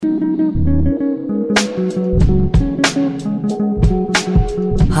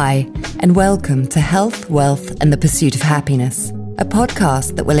Hi, and welcome to Health, Wealth, and the Pursuit of Happiness, a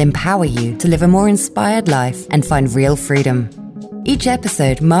podcast that will empower you to live a more inspired life and find real freedom. Each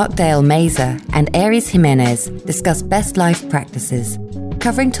episode, Mark Dale Mazer and Aries Jimenez discuss best life practices,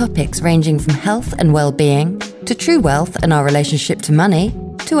 covering topics ranging from health and well-being, to true wealth and our relationship to money,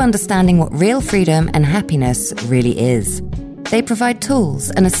 to understanding what real freedom and happiness really is. They provide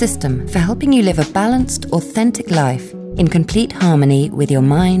tools and a system for helping you live a balanced, authentic life in complete harmony with your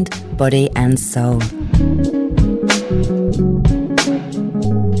mind, body, and soul.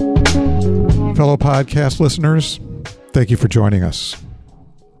 Fellow podcast listeners, thank you for joining us.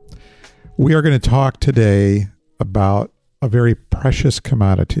 We are going to talk today about a very precious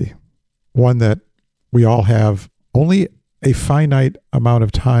commodity, one that we all have only a finite amount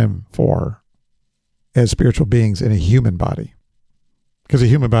of time for as spiritual beings in a human body, because a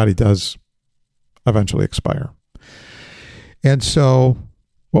human body does eventually expire. And so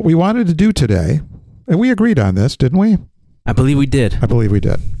what we wanted to do today, and we agreed on this, didn't we? I believe we did. I believe we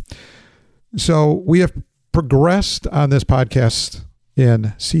did. So we have progressed on this podcast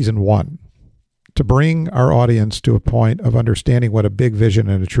in season 1 to bring our audience to a point of understanding what a big vision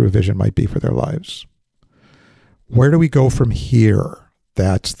and a true vision might be for their lives. Where do we go from here?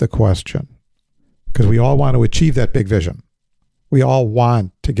 That's the question. Because we all want to achieve that big vision. We all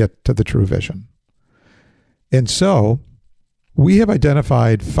want to get to the true vision. And so we have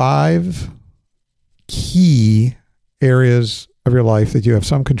identified 5 key areas of your life that you have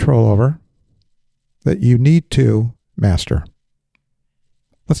some control over, that you need to master.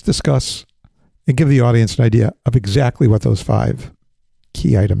 Let's discuss and give the audience an idea of exactly what those 5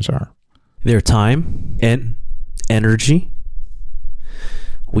 key items are. Their time and energy.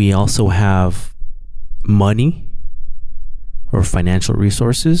 We also have money or financial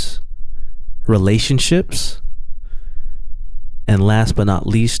resources, relationships, and last but not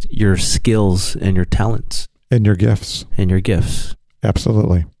least, your skills and your talents. And your gifts.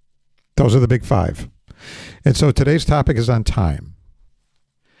 Absolutely. Those are the big 5. And so today's topic is on time.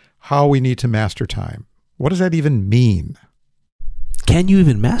 How we need to master time. What does that even mean? Can you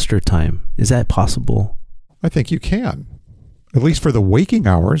even master time? Is that possible? I think you can. At least for the waking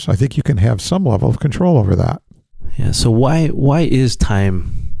hours, I think you can have some level of control over that. Yeah. So why is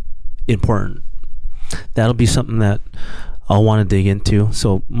time important? That'll be something that I'll want to dig into.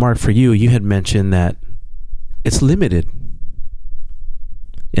 So Mark, for you had mentioned that it's limited.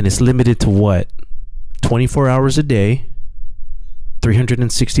 And it's limited to what? 24 hours a day,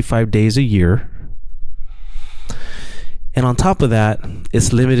 365 days a year. And on top of that,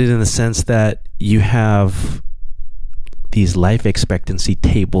 it's limited in the sense that you have these life expectancy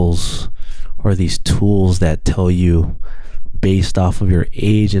tables or these tools that tell you, based off of your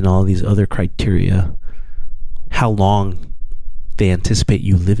age and all these other criteria, how long they anticipate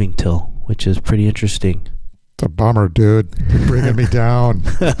you living till, which is pretty interesting. It's a bummer, dude. You're bringing me down.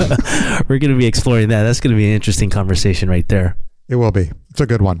 We're going to be exploring that. That's going to be an interesting conversation right there. It will be. It's a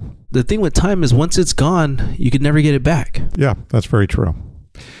good one. The thing with time is once it's gone, you could never get it back. Yeah, that's very true.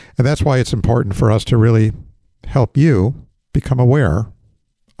 And that's why it's important for us to really help you become aware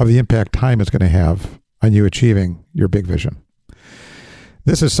of the impact time is going to have on you achieving your big vision.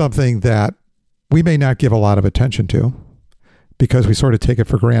 This is something that we may not give a lot of attention to because we sort of take it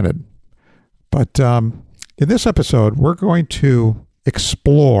for granted. But in this episode, we're going to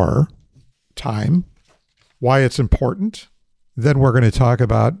explore time, why it's important. Then we're going to talk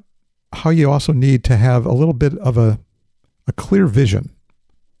about how you also need to have a little bit of a clear vision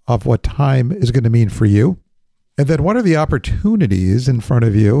of what time is going to mean for you. And then what are the opportunities in front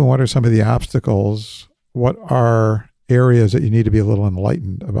of you, and what are some of the obstacles? What are areas that you need to be a little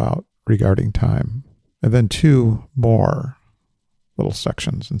enlightened about regarding time? And then 2 more little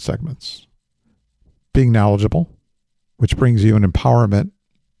sections and segments. Being knowledgeable, which brings you an empowerment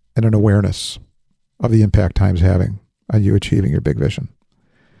and an awareness of the impact time's having on you achieving your big vision.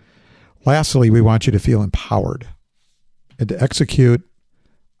 Lastly, we want you to feel empowered and to execute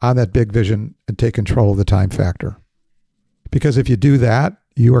on that big vision and take control of the time factor. Because if you do that,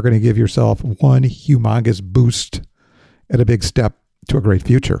 you are going to give yourself one humongous boost and a big step to a great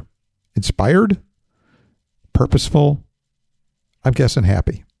future. Inspired, purposeful, I'm guessing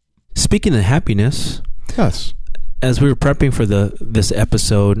happy. Speaking of happiness, yes. As we were prepping for this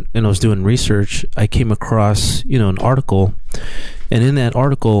episode and I was doing research, I came across, an article. And in that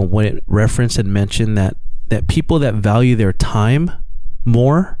article, what it referenced and mentioned that people that value their time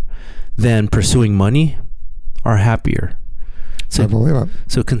more than pursuing money are happier. So, I believe it.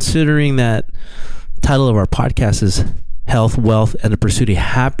 So considering that title of our podcast is Health, Wealth, and the Pursuit of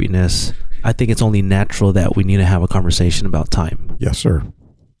Happiness, I think it's only natural that we need to have a conversation about time. Yes, sir.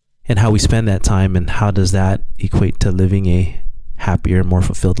 and how we spend that time, and how does that equate to living a happier, more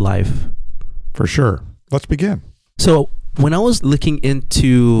fulfilled life. For sure. Let's begin. So when I was looking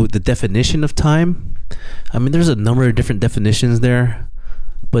into the definition of time, I mean, there's a number of different definitions there,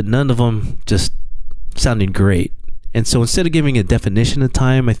 but none of them just sounded great. And so instead of giving a definition of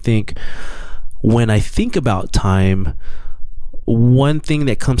time, I think when I think about time, one thing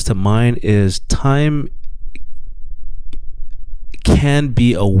that comes to mind is time can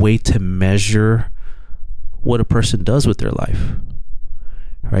be a way to measure what a person does with their life,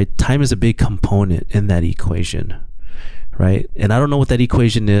 right? Time is a big component in that equation, right? And I don't know what that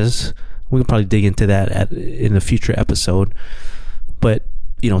equation is. We can probably dig into that in a future episode. But,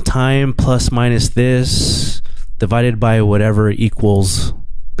 time plus minus this divided by whatever equals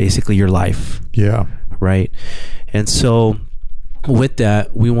basically your life. Yeah. Right? And so with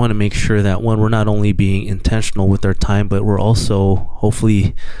that, we want to make sure that, one, we're not only being intentional with our time, but we're also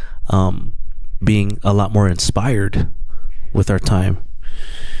hopefully being a lot more inspired with our time.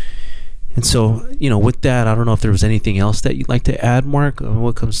 And so, with that, I don't know if there was anything else that you'd like to add, Mark.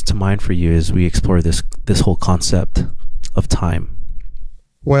 What comes to mind for you as we explore this whole concept of time?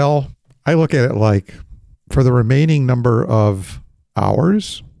 Well, I look at it like, for the remaining number of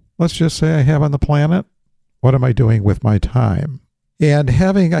hours, let's just say I have on the planet, what am I doing with my time? And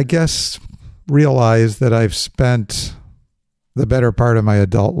having, I guess, realized that I've spent the better part of my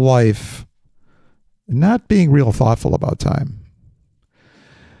adult life not being real thoughtful about time.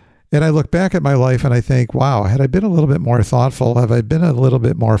 And I look back at my life and I think, wow, had I been a little bit more thoughtful, have I been a little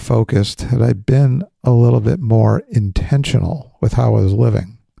bit more focused, had I been a little bit more intentional with how I was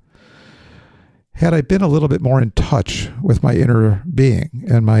living, had I been a little bit more in touch with my inner being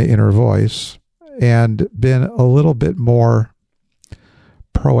and my inner voice, and been a little bit more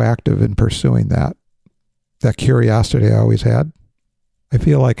proactive in pursuing that curiosity I always had, I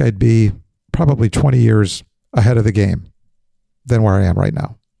feel like I'd be probably 20 years ahead of the game than where I am right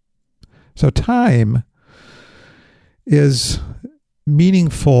now. So time is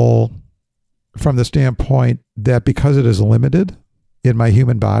meaningful from the standpoint that because it is limited in my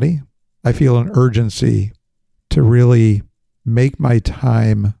human body, I feel an urgency to really make my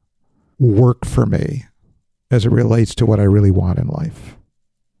time work for me as it relates to what I really want in life,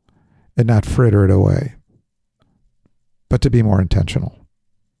 and not fritter it away, but to be more intentional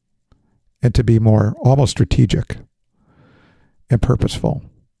and to be more almost strategic and purposeful.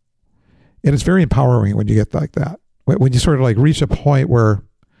 And it's very empowering when you get like that. When you sort of like reach a point where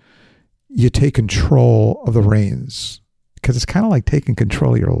you take control of the reins, because it's kind of like taking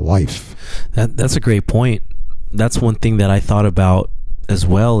control of your life. That's a great point. That's one thing that I thought about as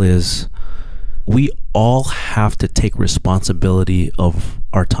well, is we all have to take responsibility of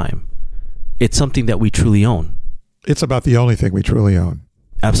our time. It's something that we truly own. It's about the only thing we truly own.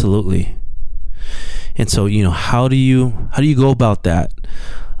 Absolutely. And so, how do you go about that?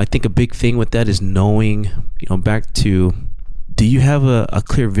 I think a big thing with that is knowing, back to, do you have a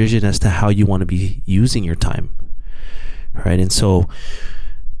clear vision as to how you want to be using your time? Right. And so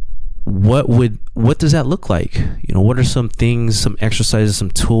what does that look like? What are some things, some exercises,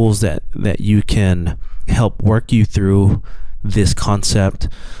 some tools that you can help work you through this concept?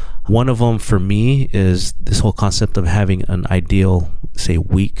 One of them for me is this whole concept of having an ideal, say,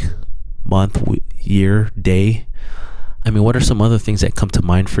 week, month, year, day. I mean, what are some other things that come to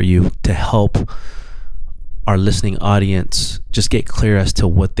mind for you to help our listening audience just get clear as to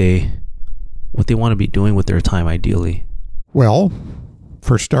what they want to be doing with their time ideally? Well,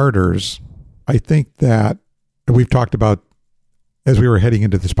 for starters, I think that we've talked about, as we were heading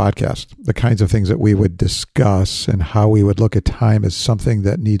into this podcast, the kinds of things that we would discuss and how we would look at time as something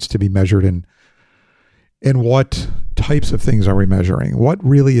that needs to be measured in. And what types of things are we measuring? What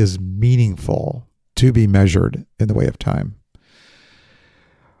really is meaningful to be measured in the way of time?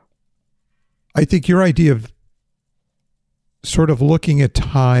 I think your idea of sort of looking at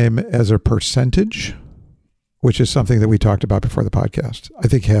time as a percentage, which is something that we talked about before the podcast, I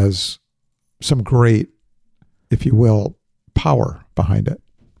think has some great, if you will, power behind it.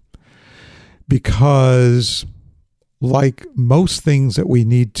 Because like most things that we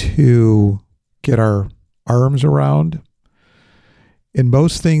need to get our arms around, and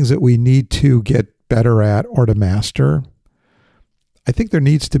most things that we need to get better at or to master, I think there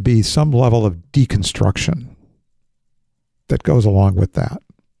needs to be some level of deconstruction that goes along with that.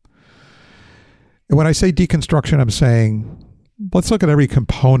 And when I say deconstruction, I'm saying, let's look at every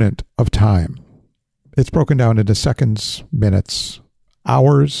component of time. It's broken down into seconds, minutes,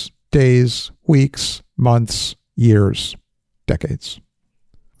 hours, days, weeks, months, years, decades.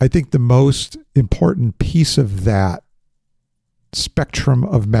 I think the most important piece of that spectrum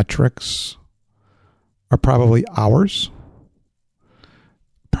of metrics are probably hours,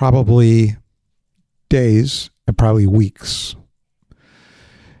 probably days, and probably weeks.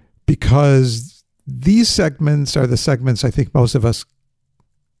 Because these segments are the segments I think most of us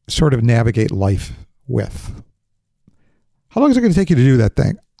sort of navigate life with. How long is it going to take you to do that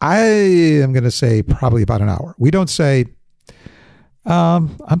thing? I am going to say probably about an hour. We don't say,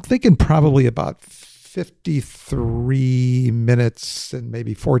 I'm thinking probably about 53 minutes and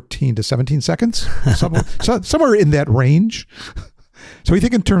maybe 14 to 17 seconds, somewhere in that range. So we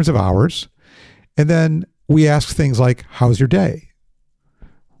think in terms of hours. And then we ask things like, how's your day?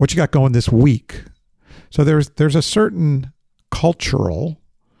 What you got going this week? So there's a certain cultural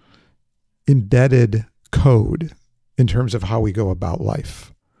embedded code in terms of how we go about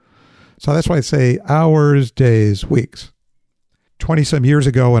life. So that's why I say hours, days, weeks. 20 some years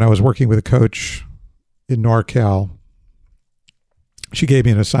ago when I was working with a coach in NorCal, she gave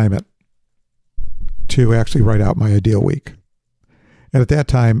me an assignment to actually write out my ideal week. And at that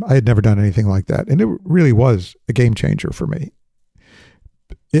time, I had never done anything like that. And it really was a game changer for me.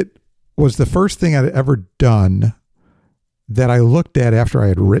 It was the first thing I'd ever done that I looked at after I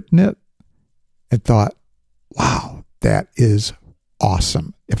had written it and thought, wow, that is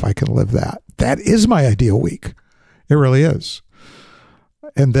awesome if I can live that. That is my ideal week. It really is.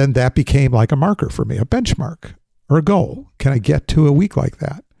 And then that became like a marker for me, a benchmark or a goal. Can I get to a week like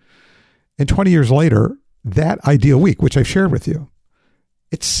that? And 20 years later, that ideal week, which I've shared with you,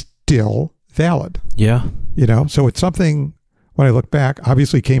 it's still valid. Yeah. So it's something, when I look back,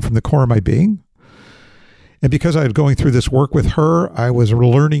 obviously came from the core of my being. And because I was going through this work with her, I was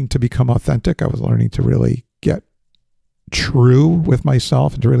learning to become authentic. I was learning to really get true with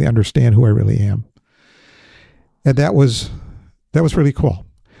myself and to really understand who I really am. And that was really cool.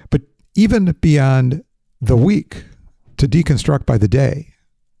 But even beyond the week, to deconstruct by the day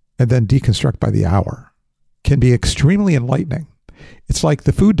and then deconstruct by the hour can be extremely enlightening. It's like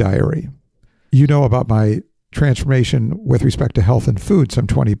the food diary. You know about my transformation with respect to health and food some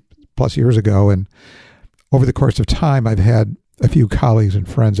 20 plus years ago. And over the course of time, I've had a few colleagues and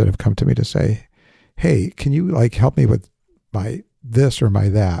friends that have come to me to say, hey, can you help me with my this or my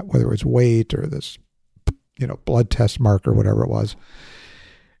that, whether it's weight or this, blood test marker, whatever it was.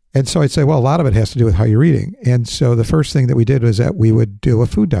 And so I'd say, well, a lot of it has to do with how you're eating. And so the first thing that we did was that we would do a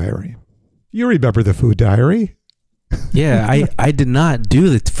food diary. You remember the food diary? Yeah, I did not do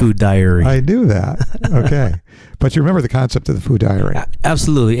the food diary. I knew that. Okay. But you remember the concept of the food diary.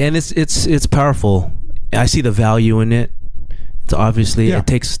 Absolutely. And it's powerful. I see the value in it. It's obviously, It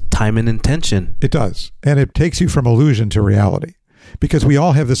takes time and intention. It does. And it takes you from illusion to reality, because we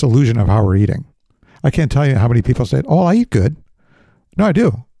all have this illusion of how we're eating. I can't tell you how many people say, oh, I eat good. No, I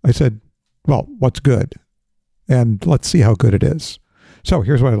do. I said, well, what's good? And let's see how good it is. So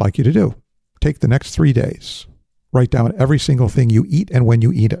here's what I'd like you to do. Take the next 3 days. Write down every single thing you eat and when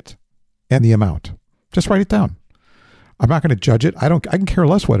you eat it and the amount. Just write it down. I'm not going to judge it. I can care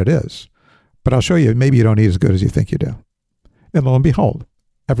less what it is, but I'll show you maybe you don't eat as good as you think you do. And lo and behold,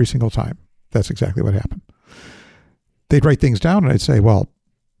 every single time, that's exactly what happened. They'd write things down and I'd say, well,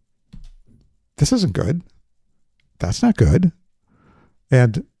 this isn't good. That's not good.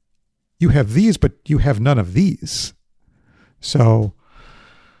 And you have these, but you have none of these. So,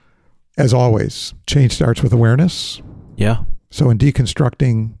 as always, change starts with awareness. Yeah. So in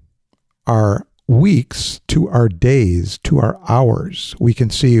deconstructing our weeks to our days, to our hours, we can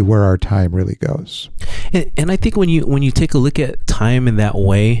see where our time really goes. And I think when you take a look at time in that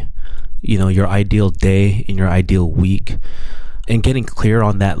way, your ideal day and your ideal week, and getting clear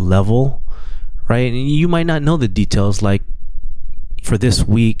on that level, right? And you might not know the details, like for this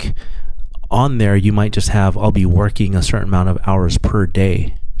week on there, you might just have, I'll be working a certain amount of hours per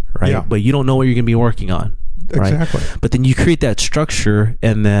day, right? Yeah. But you don't know what you're going to be working on. Right? Exactly. But then you create that structure,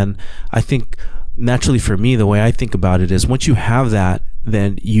 and then I think naturally for me, the way I think about it is once you have that,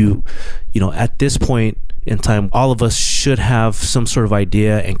 then you at this point in time, all of us should have some sort of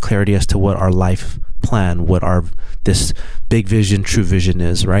idea and clarity as to what our life plan, what this big vision, true vision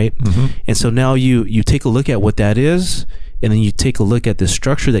is, right? Mm-hmm. And so now you take a look at what that is, and then you take a look at the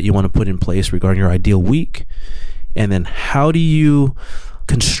structure that you want to put in place regarding your ideal week, and then how do you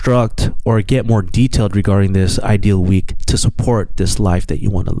construct or get more detailed regarding this ideal week to support this life that you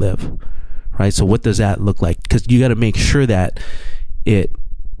want to live, right? So what does that look like? Because you got to make sure that it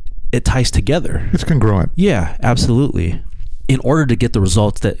ties together. It's congruent. Yeah, absolutely. In order to get the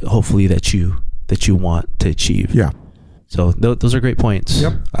results that hopefully that you want to achieve. Yeah. So those are great points.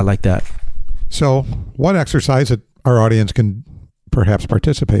 Yep. I like that. So one exercise that our audience can perhaps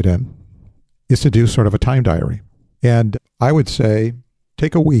participate in is to do sort of a time diary. And I would say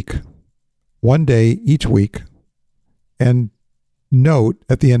take a week, one day each week, and note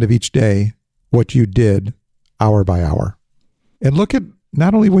at the end of each day what you did hour by hour. And look at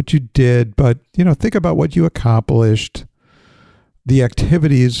not only what you did, but think about what you accomplished, the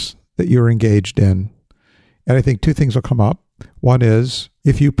activities that you're engaged in. And I think two things will come up. One is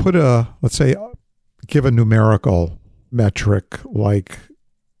if you put let's say, give a numerical metric, like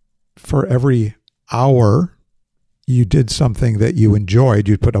for every hour you did something that you enjoyed,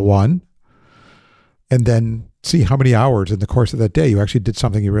 you'd put a 1, and then see how many hours in the course of that day you actually did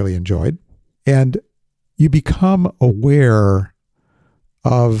something you really enjoyed. And you become aware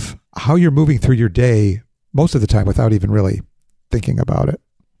of how you're moving through your day most of the time without even really thinking about it.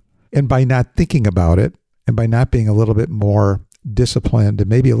 And by not thinking about it, and by not being a little bit more disciplined and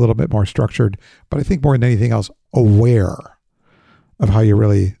maybe a little bit more structured, but I think more than anything else, aware of how you're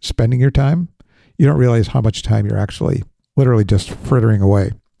really spending your time, you don't realize how much time you're actually literally just frittering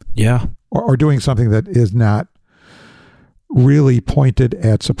away. Yeah. Or doing something that is not really pointed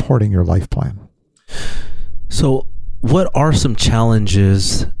at supporting your life plan. So what are some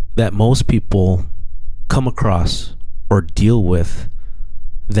challenges that most people come across or deal with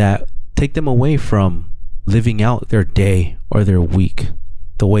that take them away from living out their day or their week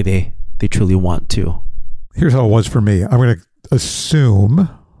the way they truly want to? Here's how it was for me. I'm going to assume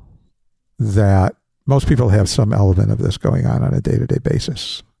that most people have some element of this going on a day-to-day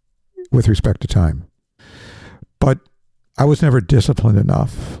basis with respect to time. But I was never disciplined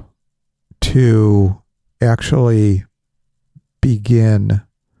enough to actually begin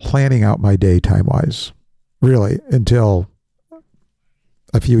planning out my day time-wise, really, until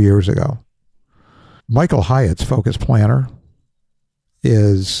a few years ago. Michael Hyatt's Focus Planner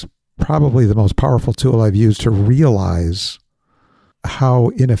is probably the most powerful tool I've used to realize how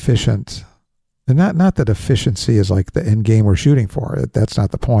inefficient, and not that efficiency is like the end game we're shooting for. That's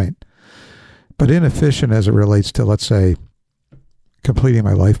not the point. But inefficient as it relates to, let's say, completing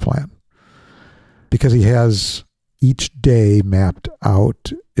my life plan. Because he has each day mapped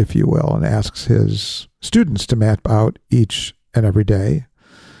out, if you will, and asks his students to map out each and every day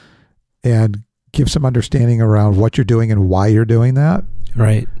and give some understanding around what you're doing and why you're doing that.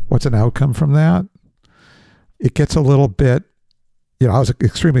 Right. What's an outcome from that? It gets a little bit, I was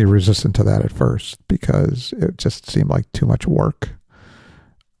extremely resistant to that at first because it just seemed like too much work.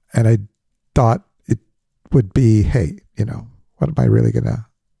 And I thought it would be, hey, what am I really going to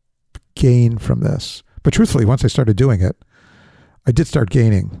gain from this? But truthfully, once I started doing it, I did start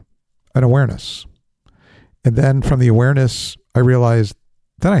gaining an awareness. And then from the awareness, I realized,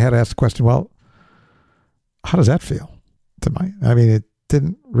 then I had to ask the question, well, how does that feel it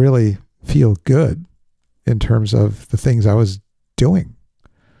didn't really feel good in terms of the things I was doing.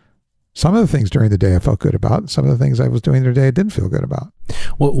 Some of the things during the day I felt good about. Some of the things I was doing during the day I didn't feel good about.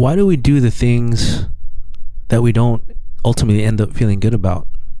 Well, why do we do the things that we don't ultimately end up feeling good about?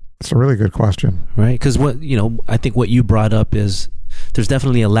 It's a really good question. Right? Because I think what you brought up is there's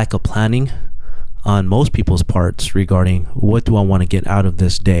definitely a lack of planning on most people's parts regarding what do I want to get out of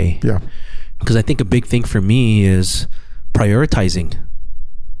this day. Yeah. Because I think a big thing for me is prioritizing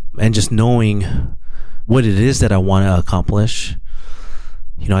and just knowing what it is that I want to accomplish.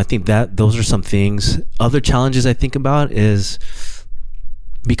 I think that those are some things. Other challenges I think about is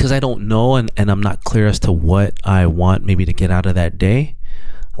because I don't know and I'm not clear as to what I want maybe to get out of that day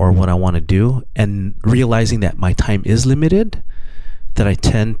or what I want to do, and realizing that my time is limited, that I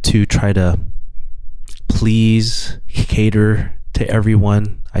tend to try to please, cater to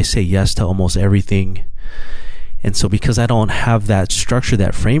everyone. I say yes to almost everything. And so because I don't have that structure,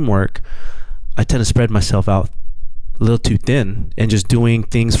 that framework, I tend to spread myself out a little too thin and just doing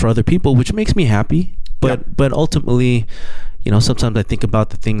things for other people, which makes me happy. But ultimately, sometimes I think about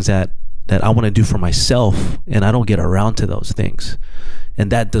the things that I want to do for myself and I don't get around to those things.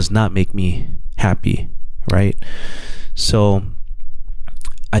 And that does not make me happy, right? So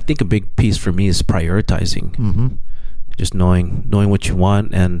I think a big piece for me is prioritizing. Mm-hmm. Just knowing what you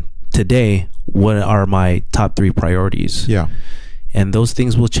want, and today, what are my top 3 priorities? Yeah. And those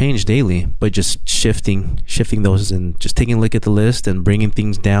things will change daily, but just shifting those and just taking a look at the list and bringing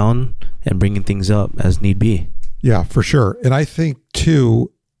things down and bringing things up as need be. Yeah, for sure. And I think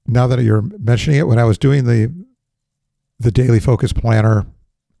too, now that you're mentioning it, when I was doing the daily focus planner,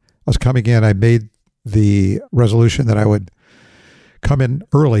 I was coming in, I made the resolution that I would come in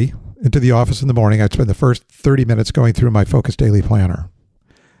early into the office in the morning. I'd spend the first 30 minutes going through my focus daily planner.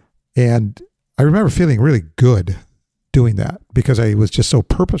 And I remember feeling really good doing that because I was just so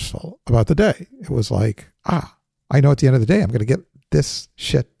purposeful about the day. It was like, I know at the end of the day, I'm going to get this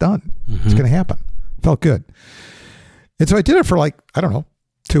shit done. Mm-hmm. It's going to happen. Felt good. And so I did it for like, I don't know,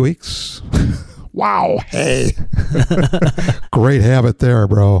 2 weeks. Wow. Hey, great habit there,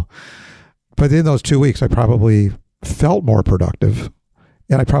 bro. But in those 2 weeks, I probably felt more productive,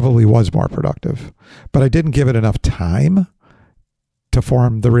 and I probably was more productive, but I didn't give it enough time to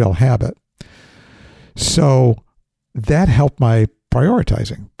form the real habit. So that helped my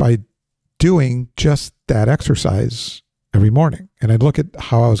prioritizing by doing just that exercise every morning. And I'd look at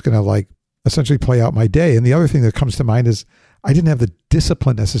how I was going to like essentially play out my day. And the other thing that comes to mind is I didn't have the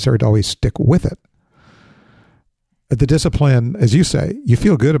discipline necessary to always stick with it. The discipline, as you say, you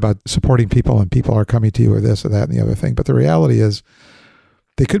feel good about supporting people and people are coming to you or this or that and the other thing. But the reality is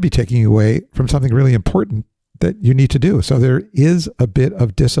they could be taking you away from something really important that you need to do. So there is a bit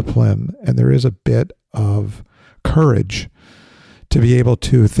of discipline and there is a bit of courage to be able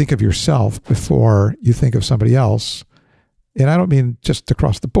to think of yourself before you think of somebody else. And I don't mean just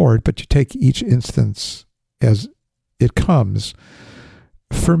across the board, but you take each instance as it comes.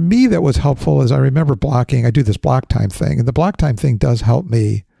 For me, that was helpful as I remember blocking. I do this block time thing, and the block time thing does help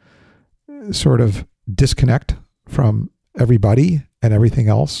me sort of disconnect from everybody and everything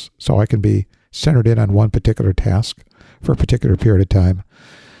else so I can be centered in on one particular task for a particular period of time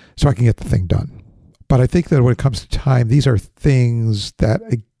so I can get the thing done. But I think that when it comes to time, these are things that,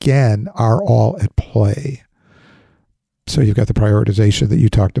 again, are all at play. So you've got the prioritization that you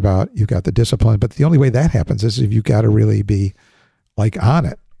talked about, you've got the discipline, but the only way that happens is if you've got to really be like on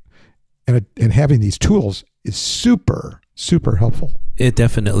it. And having these tools is super, super helpful. It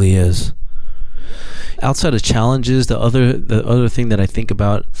definitely is. Outside of challenges, the other thing that I think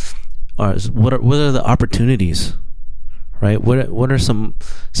about is what are the opportunities, right? What are some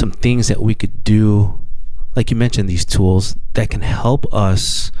things that we could do, like you mentioned, these tools that can help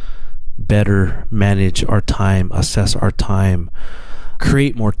us better manage our time, assess our time,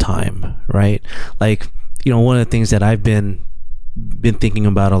 create more time, right? Like, one of the things that I've been thinking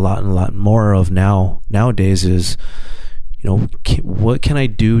about a lot more of nowadays is, what can I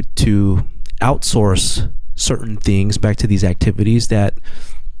do to outsource certain things back to these activities that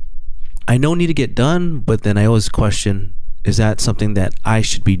I know need to get done, but then I always question, is that something that I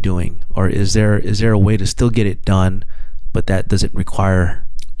should be doing? Or is there a way to still get it done, but that doesn't require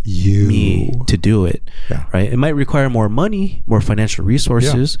me to do it? Yeah. Right? It might require more money, more financial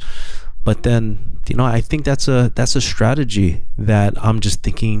resources, but then, I think that's a strategy that I'm just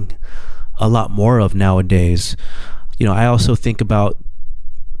thinking a lot more of nowadays. I also think about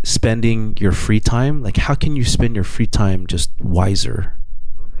spending your free time. Like, how can you spend your free time just wiser?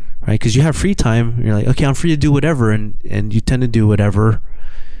 Right? Because you have free time, and you're like, okay, I'm free to do whatever, and you tend to do whatever.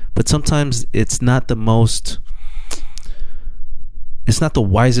 But sometimes it's not the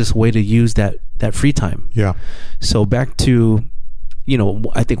wisest way to use that free time. Yeah. So back to,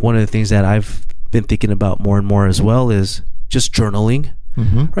 I think one of the things that I've been thinking about more and more as well is just journaling.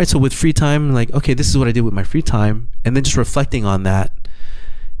 Mm-hmm. Right? So with free time, like, okay, this is what I did with my free time, and then just reflecting on that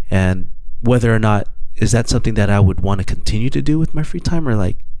and whether or not is that something that I would want to continue to do with my free time, or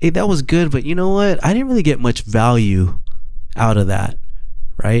like, hey, that was good, but you know what? I didn't really get much value out of that.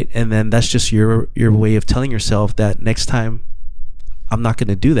 Right? And then that's just your way of telling yourself that next time I'm not going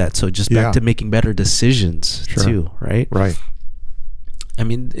to do that. So just back to making better decisions too, right? Right. I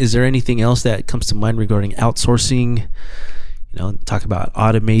mean, is there anything else that comes to mind regarding outsourcing? Talk about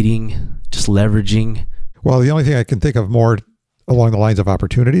automating, just leveraging. Well, the only thing I can think of more along the lines of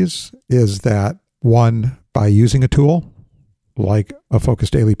opportunities is that, one, by using a tool like a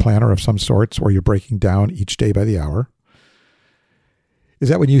focused daily planner of some sorts where you're breaking down each day by the hour, is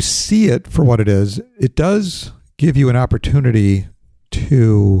that when you see it for what it is, it does give you an opportunity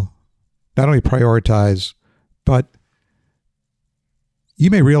to not only prioritize, but you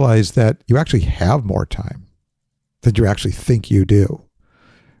may realize that you actually have more time than you actually think you do.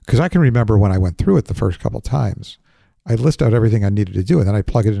 Because I can remember when I went through it the first couple of times, I'd list out everything I needed to do, and then I'd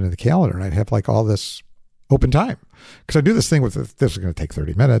plug it into the calendar, and I'd have like all this open time. Because I do this thing with, this is going to take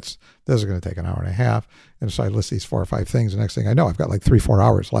 30 minutes, this is going to take an hour and a half, and so I list these 4 or 5 things, the next thing I know, I've got like 3-4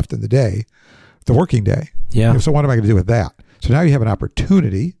 hours left in the day, the working day. Yeah. So what am I going to do with that? So now you have an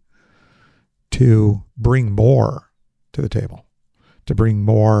opportunity to bring more to the table, to bring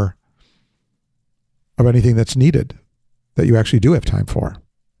more of anything that's needed that you actually do have time for,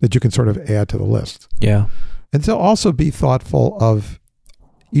 that you can sort of add to the list. Yeah. And so also be thoughtful of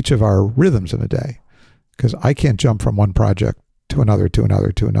each of our rhythms in a day, because I can't jump from one project to another, to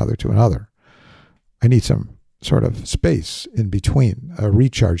another, to another, to another. I need some sort of space in between, a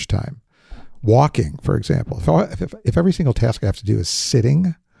recharge time. Walking, for example. If every single task I have to do is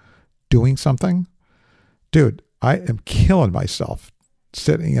sitting, doing something, dude, I am killing myself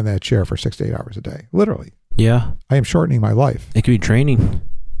sitting in that chair for 6 to 8 hours a day. Literally. Yeah. I am shortening my life. It could be draining.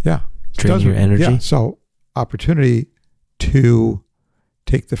 Yeah. Draining your energy. Yeah. So opportunity to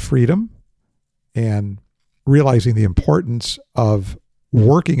take the freedom and realizing the importance of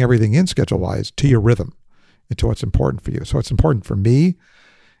working everything in schedule-wise to your rhythm and to what's important for you. So what's important for me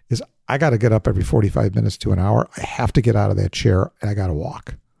is I got to get up every 45 minutes to an hour. I have to get out of that chair and I got to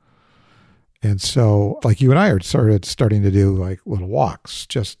walk. And so like you and I are starting to do like little walks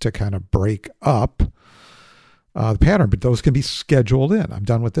just to kind of break up the pattern, but those can be scheduled in. I'm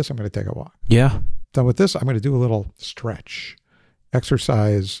done with this. I'm going to take a walk. Yeah. Done with this. I'm going to do a little stretch,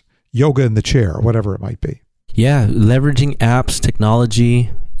 exercise, yoga in the chair, whatever it might be. Yeah. Leveraging apps,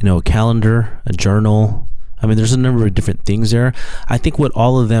 technology, a calendar, a journal. I mean, there's a number of different things there. I think what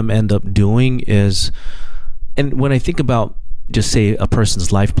all of them end up doing is, and when I think about just say a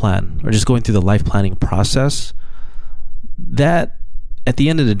person's life plan or just going through the life planning process, that at the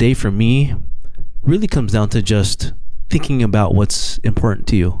end of the day for me really comes down to just thinking about what's important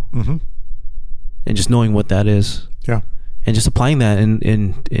to you and just knowing what that is. Yeah. And just applying that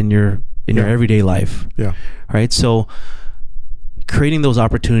in your everyday life. Yeah. Right. So creating those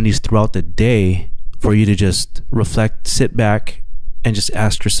opportunities throughout the day for you to just reflect, sit back and just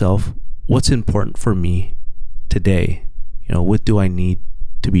ask yourself, what's important for me today? What do I need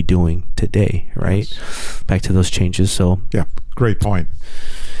to be doing today? Right. Yes. Back to those changes. So yeah, great point.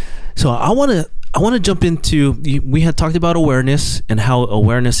 So I want to jump into, we had talked about awareness and how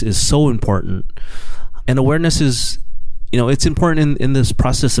awareness is so important. And awareness is, it's important in this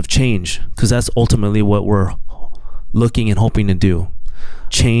process of change, because that's ultimately what we're looking and hoping to do.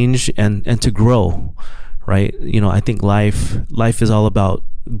 Change and to grow, right? I think life is all about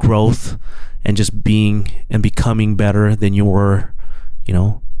growth and just being and becoming better than you were,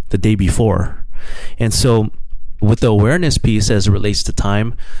 the day before. And so with the awareness piece as it relates to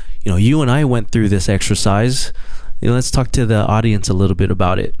time, you and I went through this exercise. Let's talk to the audience a little bit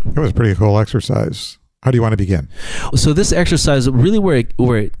about it. It was a pretty cool exercise. How do you want to begin? So this exercise, really where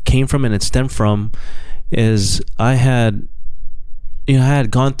it came from and it stemmed from is I had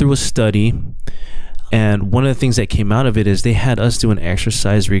gone through a study, and one of the things that came out of it is they had us do an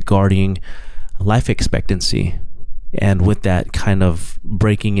exercise regarding life expectancy. And with that, kind of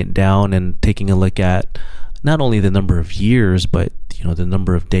breaking it down and taking a look at not only the number of years, but the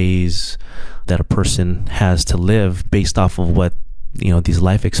number of days that a person has to live based off of what these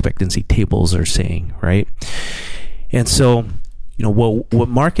life expectancy tables are saying, right? And so what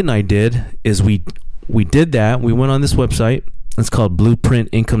Mark and I did is we did that. We went on this website. It's called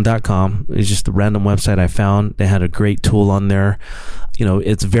blueprintincome.com. It's just a random website I found. They had a great tool on there.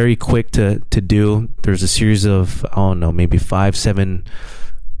 It's very quick to do. There's a series of, maybe 5-7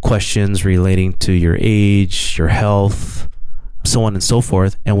 questions relating to your age, your health, so on and so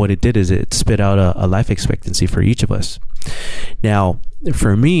forth. And what it did is it spit out a life expectancy for each of us. Now,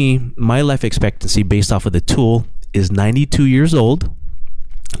 for me, my life expectancy based off of the tool is 92 years old.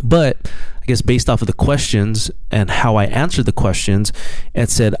 But I guess based off of the questions and how I answered the questions, it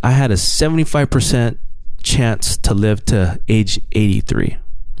said I had a 75% chance to live to age 83.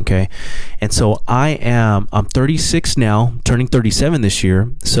 Okay. And so I'm 36 now, turning 37 this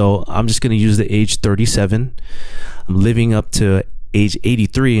year. So I'm just going to use the age 37. I'm living up to age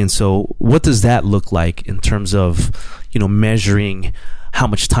 83. And so what does that look like in terms of, measuring how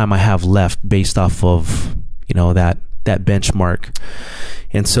much time I have left based off of, that benchmark?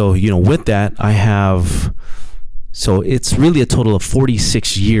 And so, with that, so it's really a total of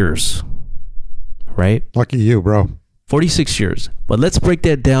 46 years, right? Lucky you, bro. 46 years. But let's break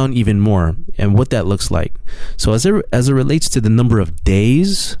that down even more and what that looks like. So as it relates to the number of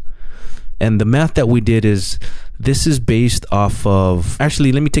days, and the math that we did is, this is based off of,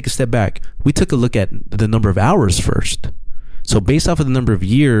 actually, let me take a step back. We took a look at the number of hours first. So based off of the number of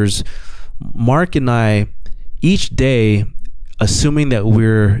years, Mark and I, each day, assuming that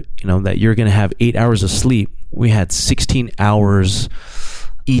that you're going to have 8 hours of sleep, we had 16 hours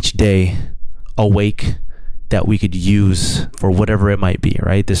each day awake that we could use for whatever it might be,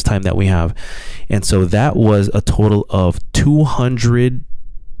 right? This time that we have. And so that was a total of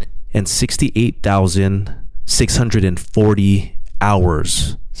 268,640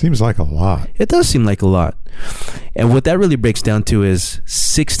 hours. Seems like a lot. It does seem like a lot. And what that really breaks down to is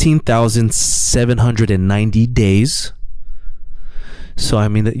 16,790 days. So, I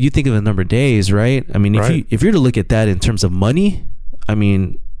mean, you think of the number of days, right? I mean, right. if you're to look at that in terms of money, I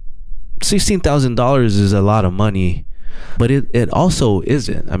mean, $16,000 is a lot of money, but it also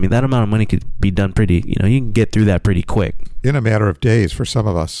isn't. I mean, that amount of money could be done pretty, you can get through that pretty quick. In a matter of days for some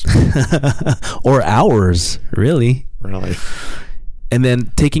of us. Or hours, really. Really. And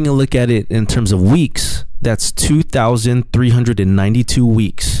then taking a look at it in terms of weeks. that's 2,392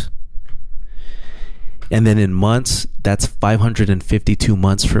 weeks. And then in months, that's 552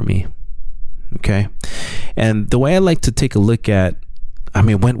 months for me. Okay. And the way I like to take a look at, I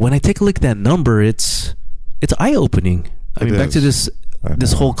mean, when I take a look at that number, it's eye-opening. I mean, back to this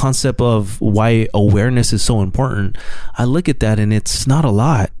whole concept of why awareness is so important. I look at that and it's not a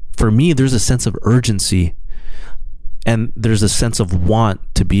lot. For me, there's a sense of urgency and there's a sense of want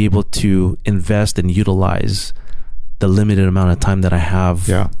to be able to invest and utilize the limited amount of time that I have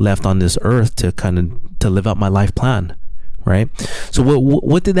left on this earth to live out my life plan. Right. So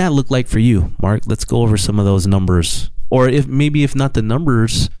what did that look like for you, Mark? Let's go over some of those numbers. Or if not the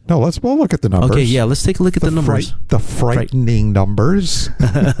numbers. No, we'll look at the numbers. Okay, yeah, let's take a look at the numbers. The frightening numbers.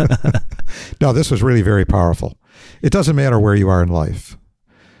 No, this was really very powerful. It doesn't matter where you are in life,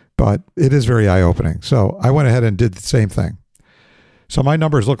 but it is very eye-opening. So I went ahead and did the same thing. So my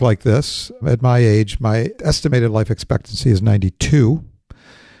numbers look like this. At my age, my estimated life expectancy is 92.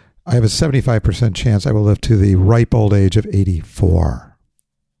 I have a 75% chance I will live to the ripe old age of 84.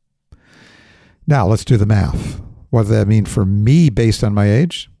 Now, let's do the math. What does that mean for me based on my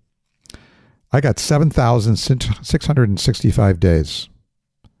age? I got 7,665 days.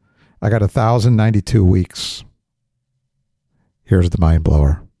 I got 1,092 weeks. Here's the mind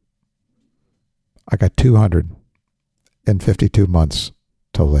blower. I got 252 months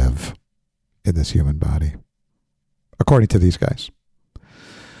to live in this human body, according to these guys.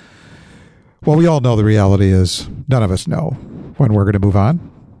 Well, we all know the reality is none of us know when we're going to move on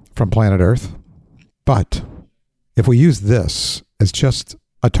from planet Earth. But if we use this as just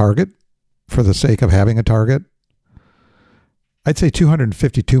a target for the sake of having a target, I'd say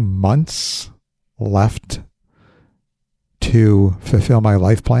 252 months left to fulfill my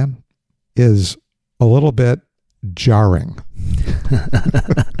life plan is a little bit jarring.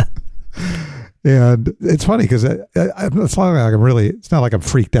 And it's funny because it's not like I'm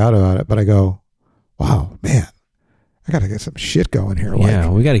freaked out about it, but I go, wow, man, I got to get some shit going here. Yeah,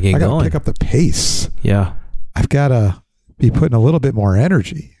 we got to get going. I got to pick up the pace. Yeah. I've got to be putting a little bit more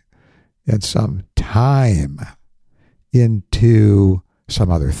energy and some time into some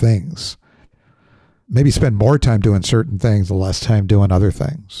other things. Maybe spend more time doing certain things, less time doing other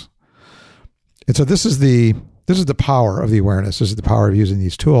things. And so this is the power of the awareness. This is the power of using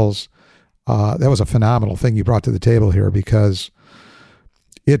these tools. That was a phenomenal thing you brought to the table here, because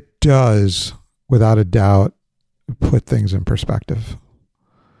it does, without a doubt, put things in perspective.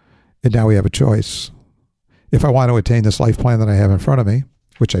 And now we have a choice. If I want to attain this life plan that I have in front of me,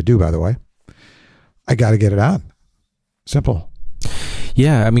 which I do, by the way, I got to get it on. Simple.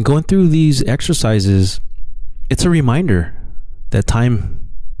 Yeah, I mean, going through these exercises, it's a reminder that time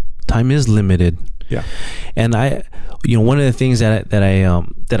is limited. Yeah. And one of the things that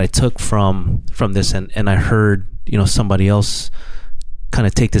I took from this, and I heard, somebody else kind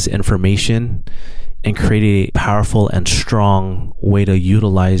of take this information and create a powerful and strong way to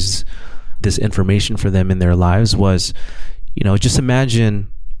utilize this information for them in their lives was, just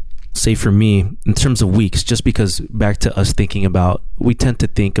imagine, say for me, in terms of weeks, just because back to us we tend to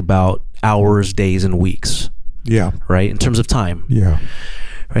think about hours, days, and weeks. Yeah. Right? In terms of time. Yeah.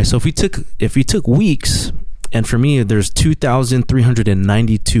 Right. So if we took weeks, and for me, there's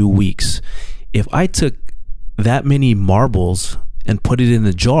 2,392 weeks. If I took that many marbles and put it in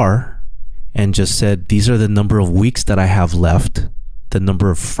a jar and just said, these are the number of weeks that I have left, the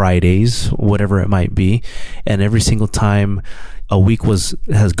number of Fridays, whatever it might be, and every single time a week has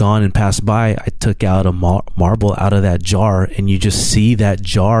gone and passed by, I took out a marble out of that jar, and you just see that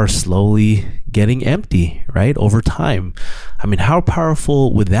jar slowly getting empty, right, over time. I mean, how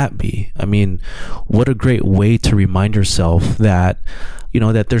powerful would that be? I mean, what a great way to remind yourself that,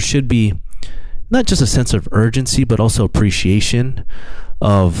 that there should be not just a sense of urgency, but also appreciation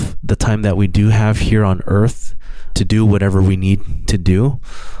of the time that we do have here on Earth to do whatever we need to do,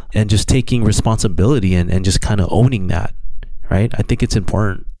 and just taking responsibility and just kind of owning that, right? I think it's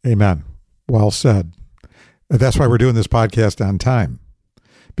important. Amen. Well said. That's why we're doing this podcast on time,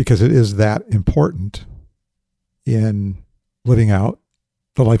 because it is that important in living out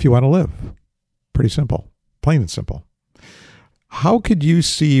the life you want to live. Pretty simple, plain and simple. How could you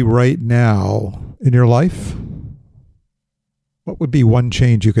see right now in your life, what would be one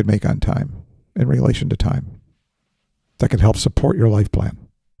change you could make on time, in relation to time, that could help support your life plan?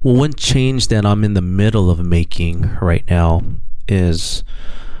 Well, one change that I'm in the middle of making right now is,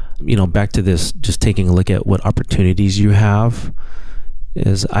 back to this, just taking a look at what opportunities you have,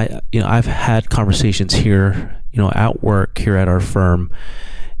 is I've had conversations here, at work, here at our firm,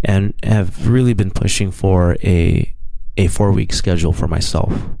 and have really been pushing for a 4-week schedule for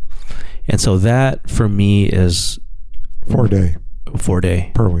myself. And so that for me is 4 day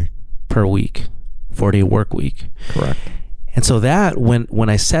per week, 4-day work week. Correct. And so that when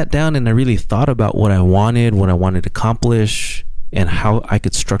I sat down and I really thought about what I wanted to accomplish and how I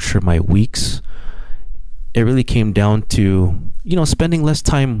could structure my weeks, it really came down to, spending less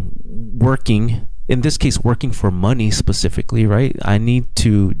time working, in this case, working for money specifically, right? I need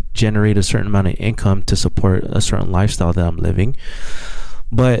to generate a certain amount of income to support a certain lifestyle that I'm living,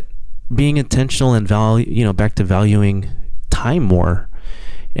 but being intentional and back to valuing time more.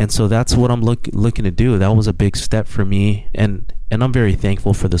 And so that's what I'm looking to do. That was a big step for me. And I'm very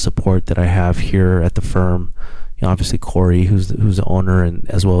thankful for the support that I have here at the firm. Obviously Corey, who's the owner, and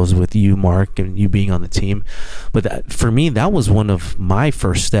as well as with you, Mark, and you being on the team. But for me, that was one of my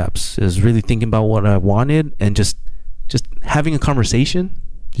first steps, is really thinking about what I wanted and just having a conversation.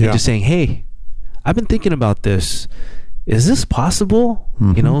 Yeah. And just saying, hey, I've been thinking about this. Is this possible?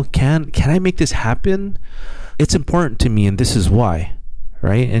 Mm-hmm. Can I make this happen? It's important to me, and this is why.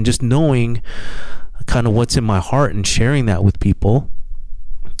 Right? And just knowing kind of what's in my heart and sharing that with people.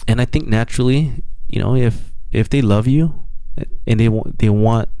 And I think naturally, if they love you and they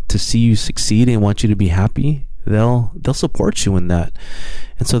want to see you succeed and want you to be happy, they'll support you in that.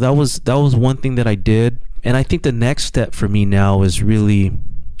 And so that was one thing that I did. And I think the next step for me now is really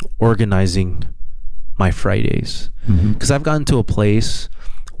organizing my Fridays, because I've gotten to a place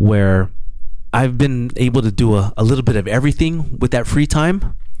where I've been able to do a little bit of everything with that free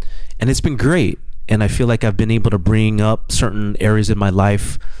time, and it's been great. And I feel like I've been able to bring up certain areas in my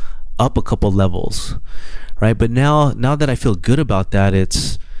life up a couple levels, right? But now that I feel good about that,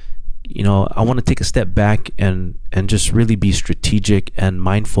 it's, I want to take a step back and just really be strategic and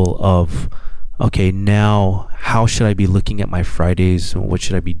mindful of, okay, now how should I be looking at my Fridays and what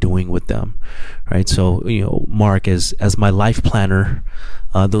should I be doing with them, right? So, Mark, as my life planner,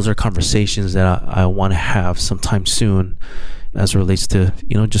 those are conversations that I want to have sometime soon, as it relates to,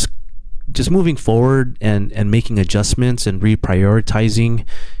 just moving forward and making adjustments and reprioritizing,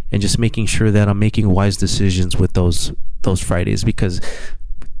 and just making sure that I'm making wise decisions with those Fridays, because,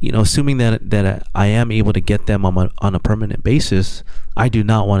 assuming that I am able to get them on a permanent basis, I do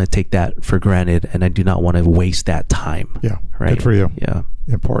not want to take that for granted, and I do not want to waste that time. Yeah. Right. Good for you. Yeah.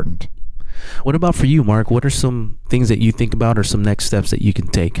 Important. What about for you, Mark? What are some things that you think about, or some next steps that you can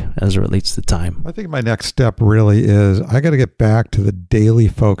take as it relates to time? I think my next step really is I got to get back to the daily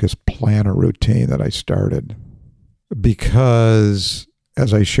focus planner routine that I started, because,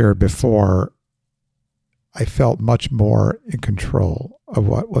 as I shared before, I felt much more in control of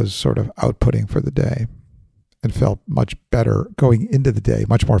what was sort of outputting for the day, and felt much better going into the day,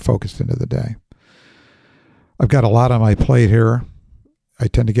 much more focused into the day. I've got a lot on my plate here. I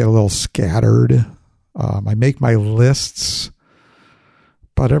tend to get a little scattered. I make my lists,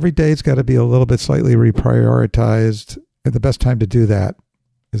 but every day's got to be a little bit slightly reprioritized. And the best time to do that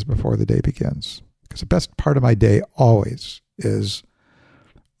is before the day begins, because the best part of my day always is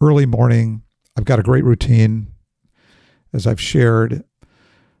early morning. I've got a great routine, as I've shared,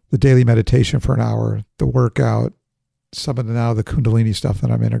 the daily meditation for an hour, the workout, some of the Kundalini stuff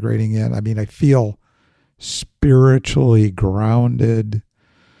that I'm integrating in. I mean, I feel spiritually grounded.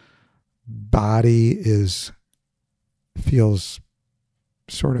 Body feels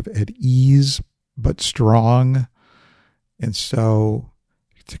sort of at ease, but strong. And so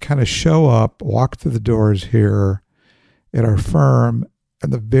to kind of show up, walk through the doors here at our firm,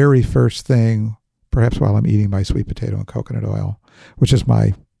 and the very first thing, perhaps while I'm eating my sweet potato and coconut oil, which is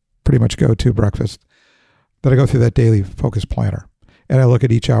my pretty much go-to breakfast, that I go through that daily focus planner. And I look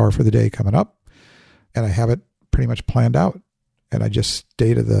at each hour for the day coming up, and I have it pretty much planned out. And I just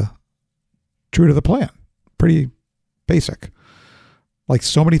stay true to the plan. Pretty basic. Like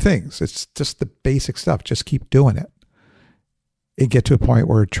so many things. It's just the basic stuff. Just keep doing it and get to a point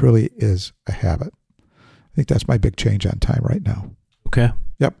where it truly is a habit. I think that's my big change on time right now. Okay.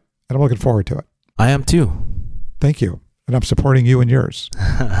 Yep. And I'm looking forward to it. I am too. Thank you. And I'm supporting you and yours.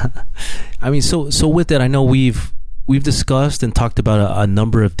 I mean, so with that, I know we've discussed and talked about a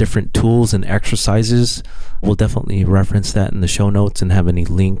number of different tools and exercises. We'll definitely reference that in the show notes and have any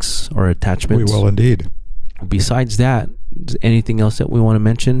links or attachments. We will indeed. Besides that, is anything else that we want to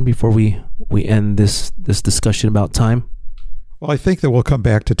mention before we end this discussion about time? Well, I think that we'll come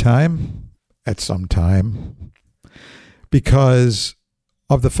back to time at some time, because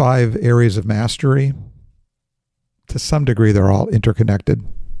of the 5 areas of mastery, to some degree, they're all interconnected.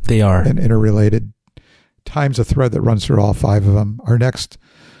 They are. And interrelated. Time's a thread that runs through all 5 of them. Our next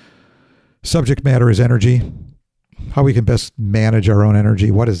subject matter is energy. How we can best manage our own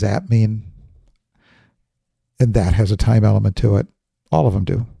energy. What does that mean? And that has a time element to it. All of them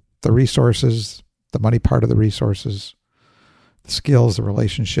do. the resources, the money part of the resources, the skills, the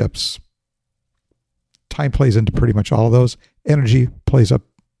relationships. Time plays into pretty much all of those. Energy plays a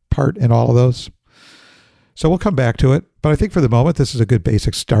part in all of those. So we'll come back to it. But I think for the moment, this is a good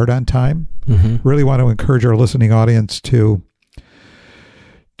basic start on time. Mm-hmm. Really want to encourage our listening audience to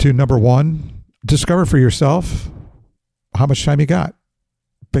number one, discover for yourself how much time you got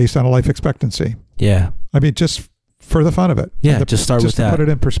based on a life expectancy. Yeah. I mean, just for the fun of it. Yeah, just start with that. Put it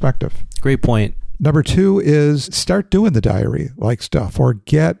in perspective. Great point. Number two is start doing the diary-like stuff, or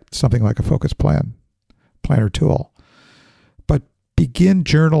get something like a focus planner tool. But begin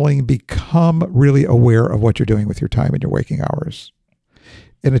journaling, become really aware of what you're doing with your time and your waking hours.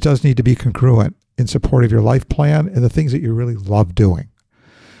 And it does need to be congruent in support of your life plan and the things that you really love doing.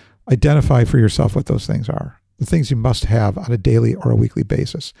 Identify for yourself what those things are, the things you must have on a daily or a weekly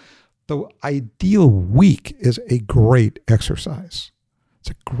basis. The ideal week is a great exercise.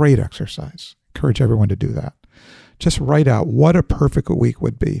 It's a great exercise. Encourage everyone to do that. Just write out what a perfect week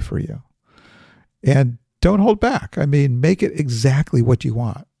would be for you. And don't hold back. I mean, make it exactly what you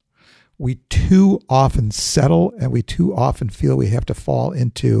want. We too often settle, and we too often feel we have to fall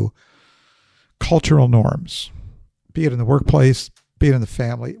into cultural norms, be it in the workplace, be it in the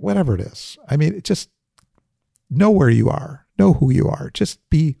family, whatever it is. I mean, it just know where you are, know who you are. Just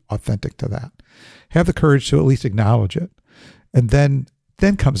be authentic to that. Have the courage to at least acknowledge it. And then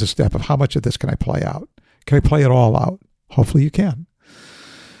comes a step of how much of this can I play out? Can I play it all out? Hopefully you can.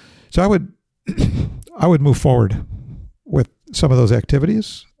 So I would move forward with some of those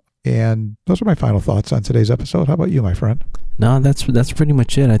activities. And those are my final thoughts on today's episode. How about you, my friend? No, that's pretty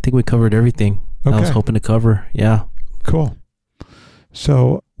much it. I think we covered everything I was hoping to cover. Yeah. Cool.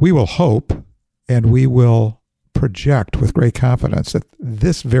 So we will hope and we will project with great confidence that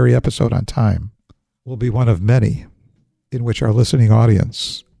this very episode on time will be one of many in which our listening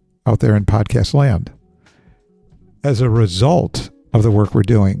audience out there in podcast land, as a result of the work we're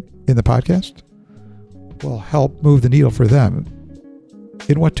doing in the podcast, will help move the needle for them.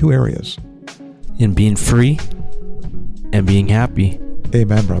 In what two areas? In being free and being happy.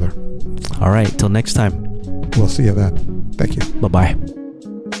 Amen, brother. All right. Till next time. We'll see you then. Thank you. Bye-bye.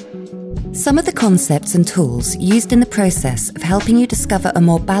 Some of the concepts and tools used in the process of helping you discover a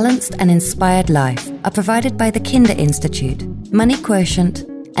more balanced and inspired life are provided by the Kinder Institute, Money Quotient,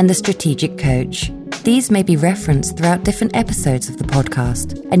 and the Strategic Coach. These may be referenced throughout different episodes of the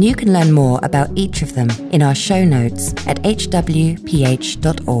podcast, and you can learn more about each of them in our show notes at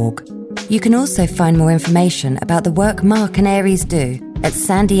hwph.org. You can also find more information about the work Mark and Aries do at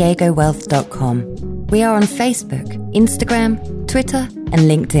sandiegowealth.com. We are on Facebook, Instagram, Twitter, and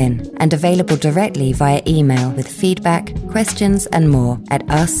LinkedIn, and available directly via email with feedback, questions, and more at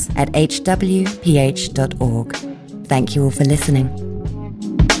us@hwph.org. Thank you all for listening.